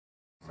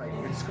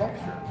it's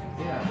sculpture.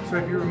 Yeah. So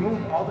if you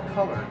remove all the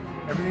color,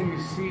 everything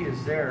you see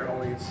is there,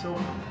 only it's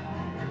silver.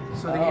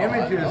 So the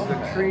image is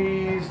the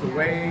trees, the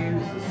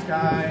waves, the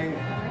sky,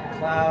 the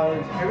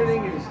clouds,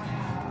 everything is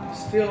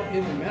still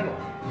in the metal.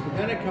 So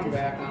then I come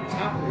back on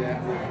top of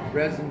that with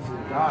resins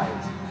and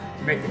dyes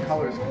to make the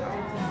colors come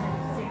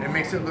out. And it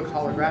makes it look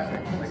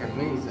holographic. Like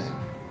amazing.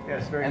 Yeah,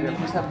 it's very And then you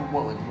different. just have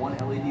what, like one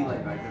LED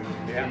light back there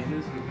that Yeah.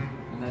 changes,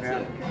 and that's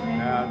it.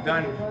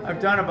 I've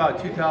done about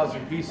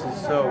 2,000 pieces,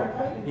 so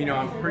you know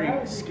I'm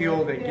pretty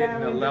skilled at getting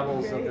the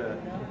levels of the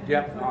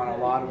depth on a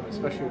lot of them,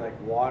 especially like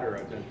water.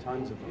 I've done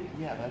tons of them.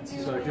 Yeah,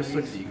 that's So it just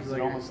looks crazy, 'cause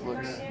like it almost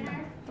looks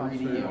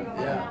 3D.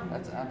 Yeah,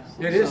 That's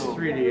absolutely. it is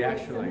 3D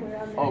actually.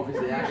 Oh,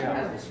 because it actually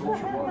has the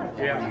sculpture on it.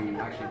 Yeah. You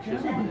actually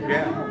chisel it.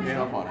 Yeah,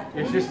 Stuff on it.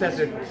 It's just that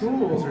the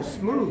tools are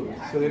smooth,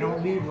 so they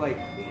don't leave like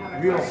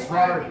real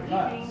hard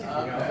cuts. You know?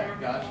 Okay,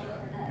 gotcha.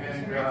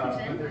 And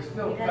but they're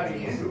still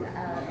cutting into it.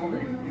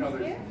 You know,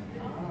 there's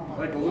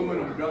like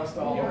aluminum dust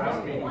all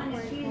around me.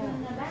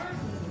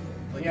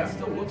 Like it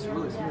still looks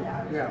really smooth.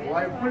 Yeah, well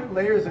I put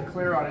layers of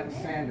clear on it and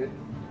sand it,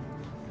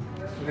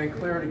 and then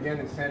clear it again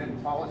and sand it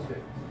and polish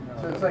it.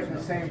 So it's like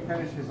the same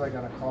finish as like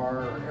on a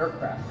car or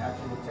aircraft.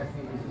 Actually, the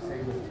technique is the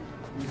same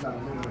as used on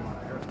aluminum on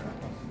an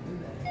aircraft.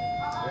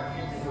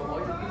 So all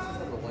your pieces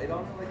have a light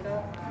on it like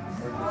that?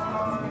 Or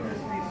just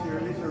this piece here,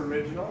 these are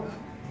originals.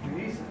 And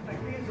these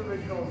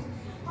originals,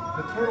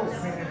 the turtle's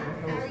painted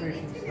in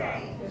illustration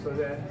style, so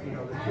that you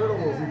know the turtle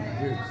will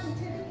reproduce.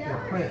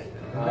 They're print.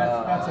 And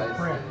that's a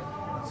print.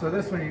 So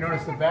this one, you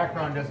notice the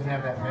background doesn't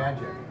have that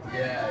magic.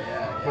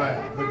 Yeah.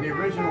 But the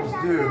originals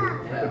do,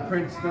 the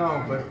prints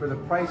don't. But for the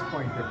price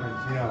point difference,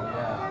 you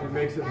know, it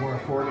makes it more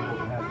affordable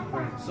to have the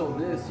print. So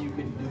this you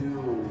could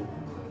do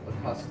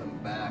a custom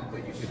back,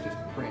 but you could just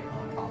print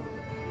on top of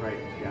it. Right.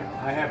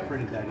 Yeah. I have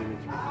printed that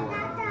image before.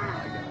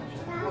 I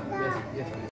gotcha. Yes, please.